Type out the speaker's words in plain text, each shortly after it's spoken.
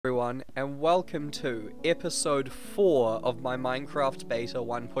Everyone, and welcome to episode 4 of my Minecraft Beta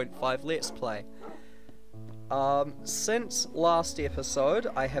 1.5 Let's Play. Since last episode,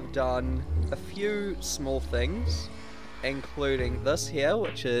 I have done a few small things, including this here,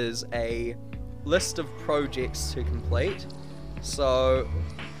 which is a list of projects to complete. So,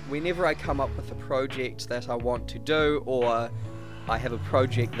 whenever I come up with a project that I want to do, or I have a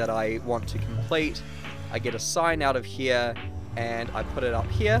project that I want to complete, I get a sign out of here, and I put it up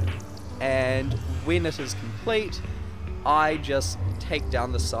here, and when it is complete, I just take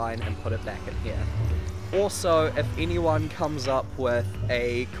down the sign and put it back in here. Also, if anyone comes up with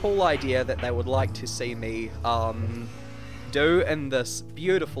a cool idea that they would like to see me do in this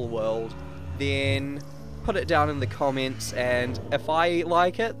beautiful world, then put it down in the comments, and if I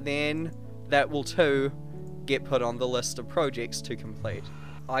like it, then that will too get put on the list of projects to complete.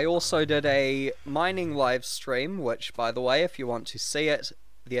 I also did a mining live stream, which, by the way, if you want to see it,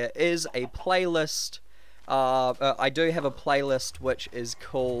 there is a playlist. I do have a playlist which is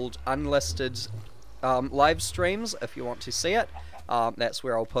called Unlisted Live Streams, if you want to see it. That's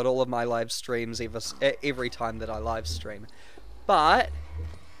where I'll put all of my live streams every time that I live stream. But,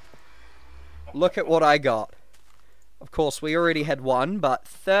 look at what I got. Of course, we already had one, but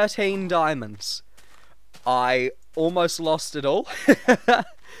 13 diamonds. I almost lost it all.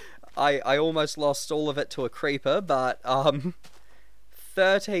 I almost lost all of it to a creeper, but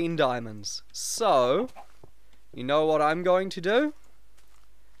 13 diamonds. So, you know what I'm going to do?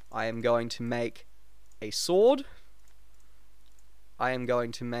 I am going to make a sword. I am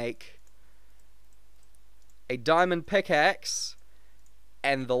going to make a diamond pickaxe,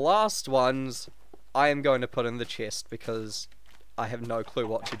 and the last ones I am going to put in the chest because I have no clue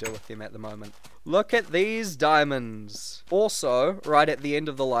what to do with them at the moment. Look at these diamonds! Also, right at the end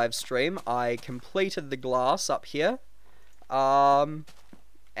of the live stream, I completed the glass up here. And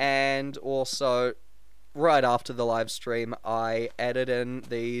also, right after the live stream, I added in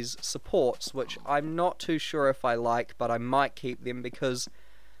these supports, which I'm not too sure if I like, but I might keep them because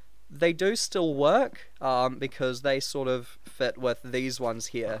they do still work, because they sort of fit with these ones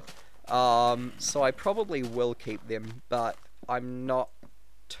here. So I probably will keep them, but I'm not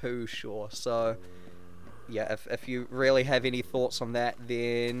too sure. So yeah, if you really have any thoughts on that,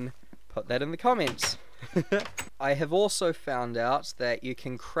 then put that in the comments. I have also found out that you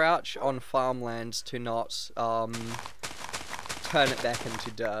can crouch on farmlands to not turn it back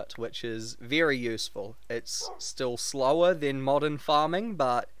into dirt, which is very useful. It's still slower than modern farming,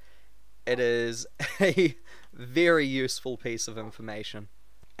 but it is a very useful piece of information.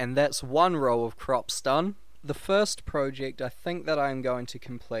 And that's one row of crops done. The first project I think that I'm going to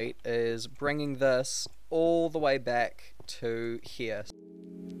complete is bringing this all the way back to here.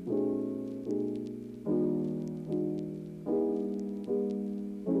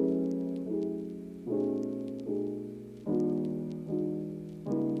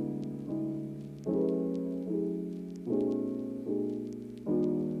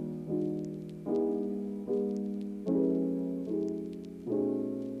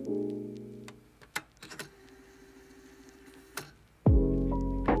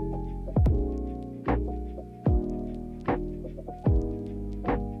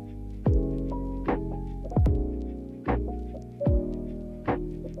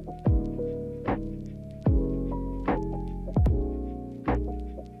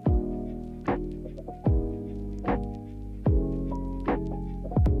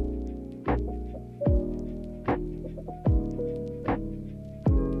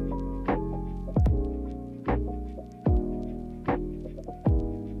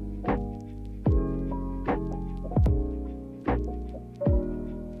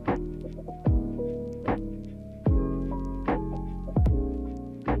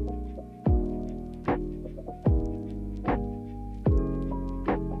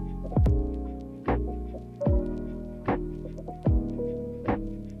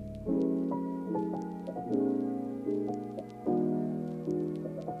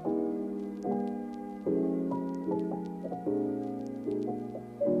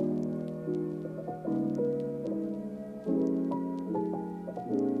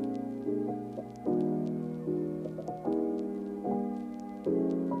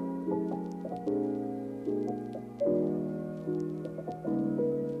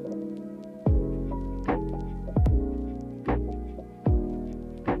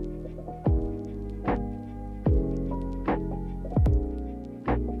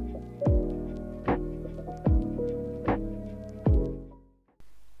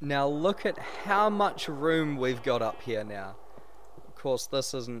 Now look at how much room we've got up here now. Of course,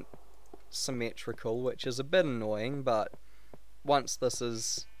 this isn't symmetrical, which is a bit annoying, but once this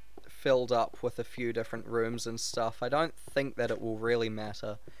is filled up with a few different rooms and stuff, I don't think that it will really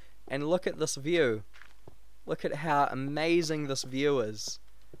matter. And look at this view. Look at how amazing this view is.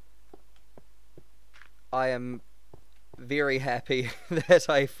 I am very happy that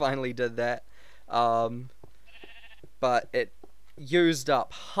I finally did that. But it used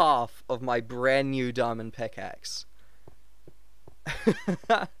up half of my brand new diamond pickaxe.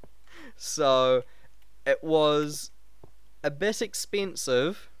 So it was a bit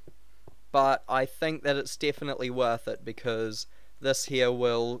expensive, but I think that it's definitely worth it, because this here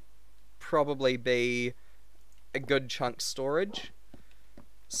will probably be a good chunk storage.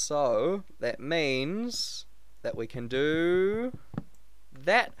 So that means that we can do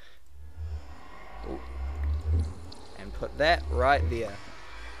that. Ooh. And put that right there.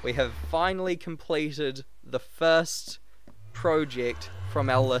 We have finally completed the first project from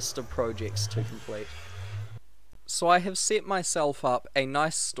our list of projects to complete. So I have set myself up a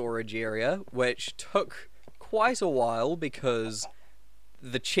nice storage area, which took quite a while because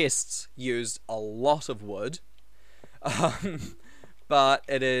the chests used a lot of wood. But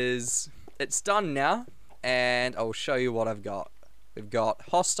it's done now, and I'll show you what I've got. We've got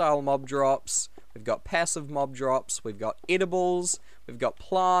hostile mob drops, we've got passive mob drops, we've got edibles, we've got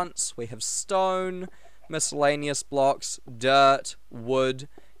plants, we have stone, miscellaneous blocks, dirt, wood,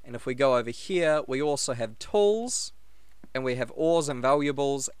 and if we go over here, we also have tools, and we have ores and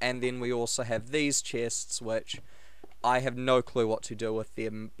valuables, and then we also have these chests, which I have no clue what to do with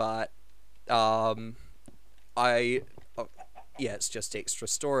them, but yeah, it's just extra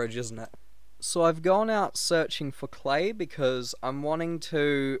storage, isn't it? So I've gone out searching for clay because I'm wanting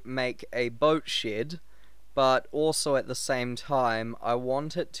to make a boat shed, but also at the same time I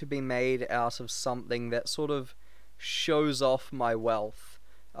want it to be made out of something that sort of shows off my wealth.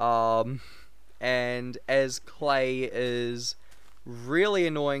 And as clay is really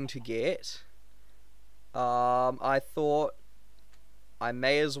annoying to get, I thought I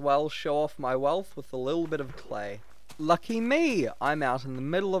may as well show off my wealth with a little bit of clay. Lucky me! I'm out in the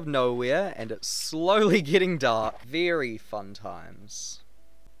middle of nowhere and it's slowly getting dark. Very fun times.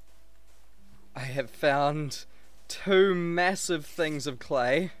 I have found 2 massive things of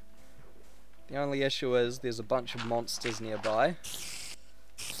clay. The only issue is there's a bunch of monsters nearby.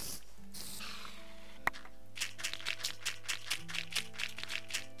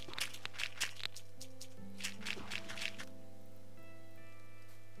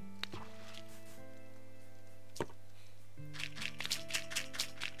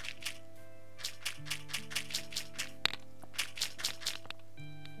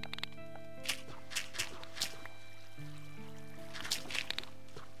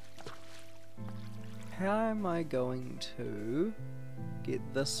 How am I going to get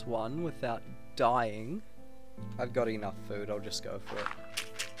this one without dying? I've got enough food, I'll just go for it.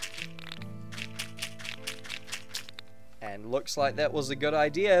 And looks like that was a good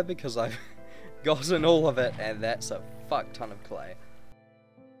idea because I've gotten all of it, and that's a fuck ton of clay.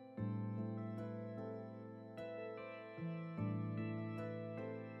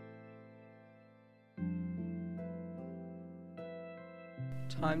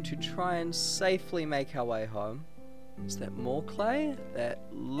 Time to try and safely make our way home. Is that more clay? That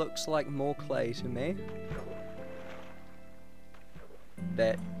looks like more clay to me.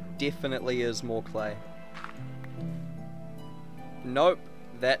 That definitely is more clay. Nope,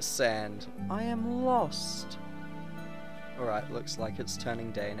 that's sand. I am lost. Alright, looks like it's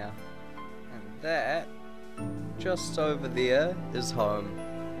turning day now. And that, just over there, is home.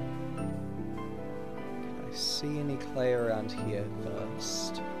 See any clay around here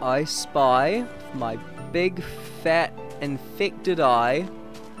first? I spy with my big fat infected eye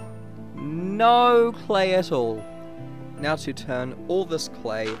no clay at all. Now to turn all this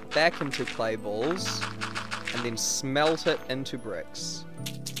clay back into clay balls and then smelt it into bricks.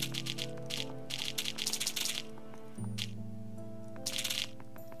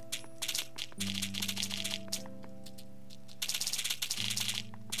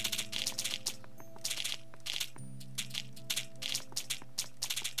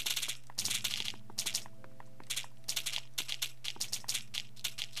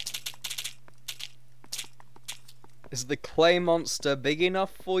 Is the clay monster big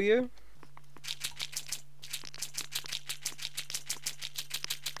enough for you?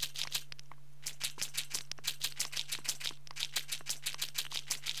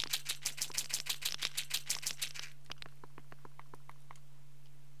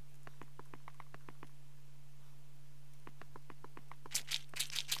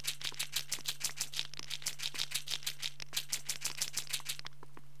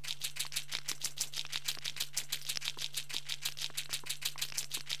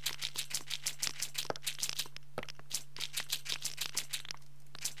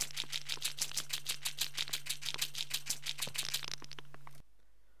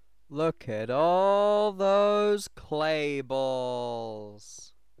 Look at all those clay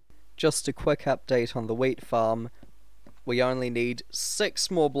balls. Just a quick update on the wheat farm. We only need 6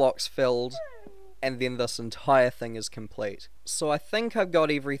 more blocks filled, and then this entire thing is complete. So I think I've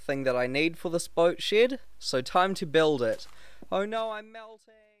got everything that I need for this boat shed, so time to build it. Oh no, I'm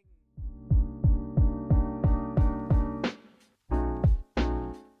melting!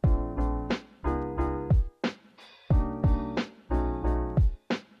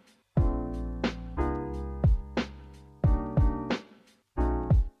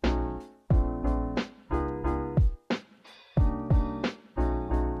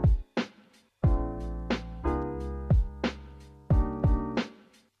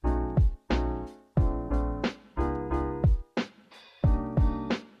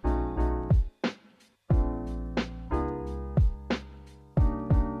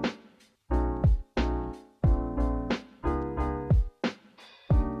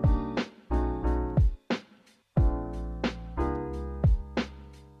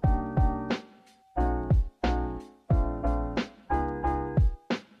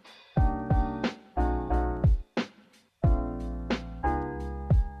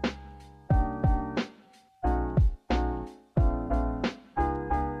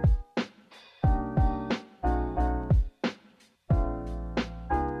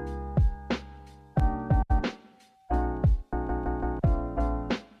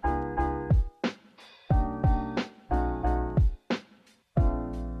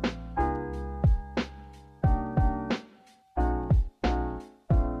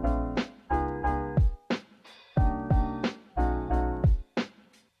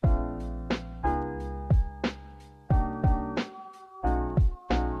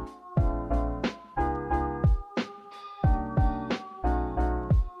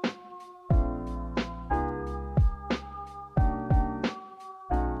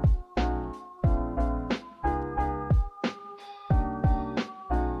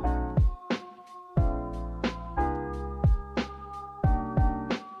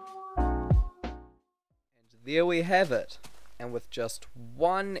 There we have it, and with just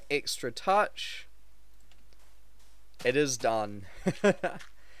one extra touch, it is done.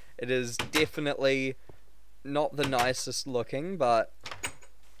 It is definitely not the nicest looking, but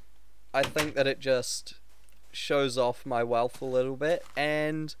I think that it just shows off my wealth a little bit,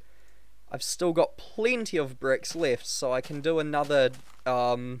 and I've still got plenty of bricks left, so I can do another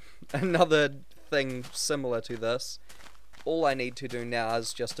another thing similar to this. All I need to do now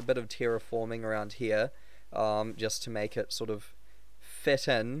is just a bit of terraforming around here, just to make it sort of fit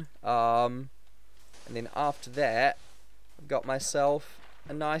in, and then after that I've got myself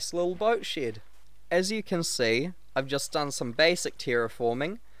a nice little boat shed. As you can see, I've just done some basic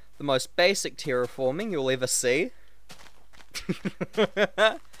terraforming, the most basic terraforming you'll ever see.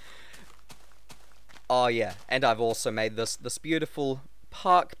 Oh yeah, and I've also made this beautiful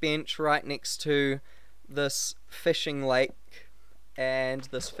park bench right next to this fishing lake, and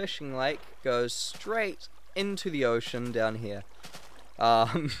this fishing lake goes straight into the ocean down here.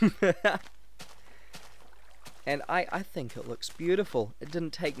 And I think it looks beautiful. It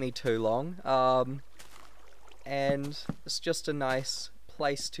didn't take me too long, and it's just a nice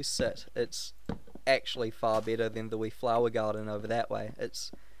place to sit. It's actually far better than the wee flower garden over that way.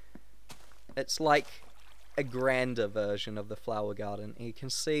 It's like a grander version of the flower garden. And you can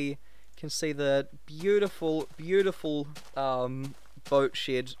see the beautiful boat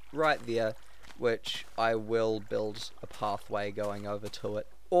shed right there, which I will build a pathway going over to it.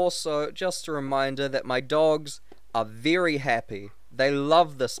 Also, just a reminder that my dogs are very happy. They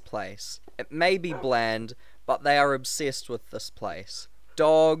love this place. It may be bland, but they are obsessed with this place.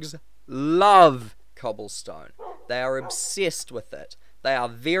 Dogs love cobblestone. They are obsessed with it. They are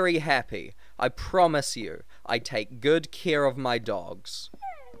very happy. I promise you, I take good care of my dogs.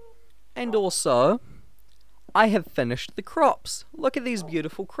 And also, I have finished the crops. Look at these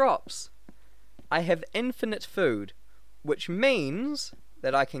beautiful crops. I have infinite food, which means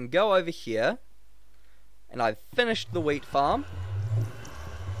that I can go over here, and I've finished the wheat farm.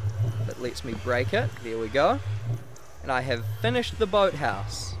 That lets me break it. There we go. And I have finished the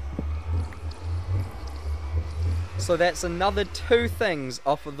boathouse. So that's another 2 things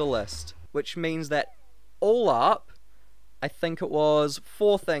off of the list, which means that all up, I think it was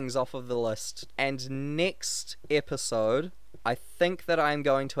 4 things off of the list. And next episode, I think that I'm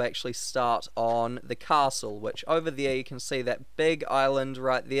going to actually start on the castle, which over there you can see that big island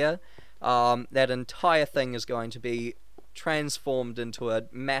right there. That entire thing is going to be transformed into a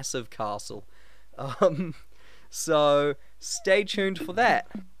massive castle. So stay tuned for that.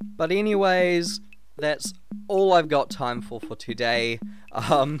 But anyways, that's all I've got time for today.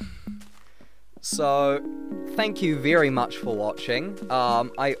 So, thank you very much for watching.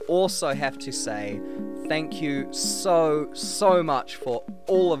 I also have to say, thank you so much for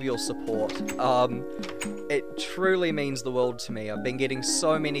all of your support. It truly means the world to me. I've been getting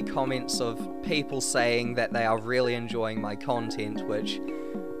so many comments of people saying that they are really enjoying my content, which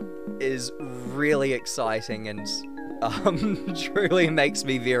is really exciting and truly makes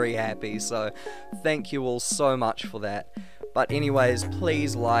me very happy. So thank you all so much for that. But anyways,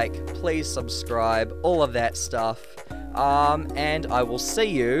 please like, please subscribe, all of that stuff. And I will see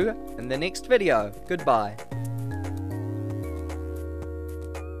you in the next video. Goodbye.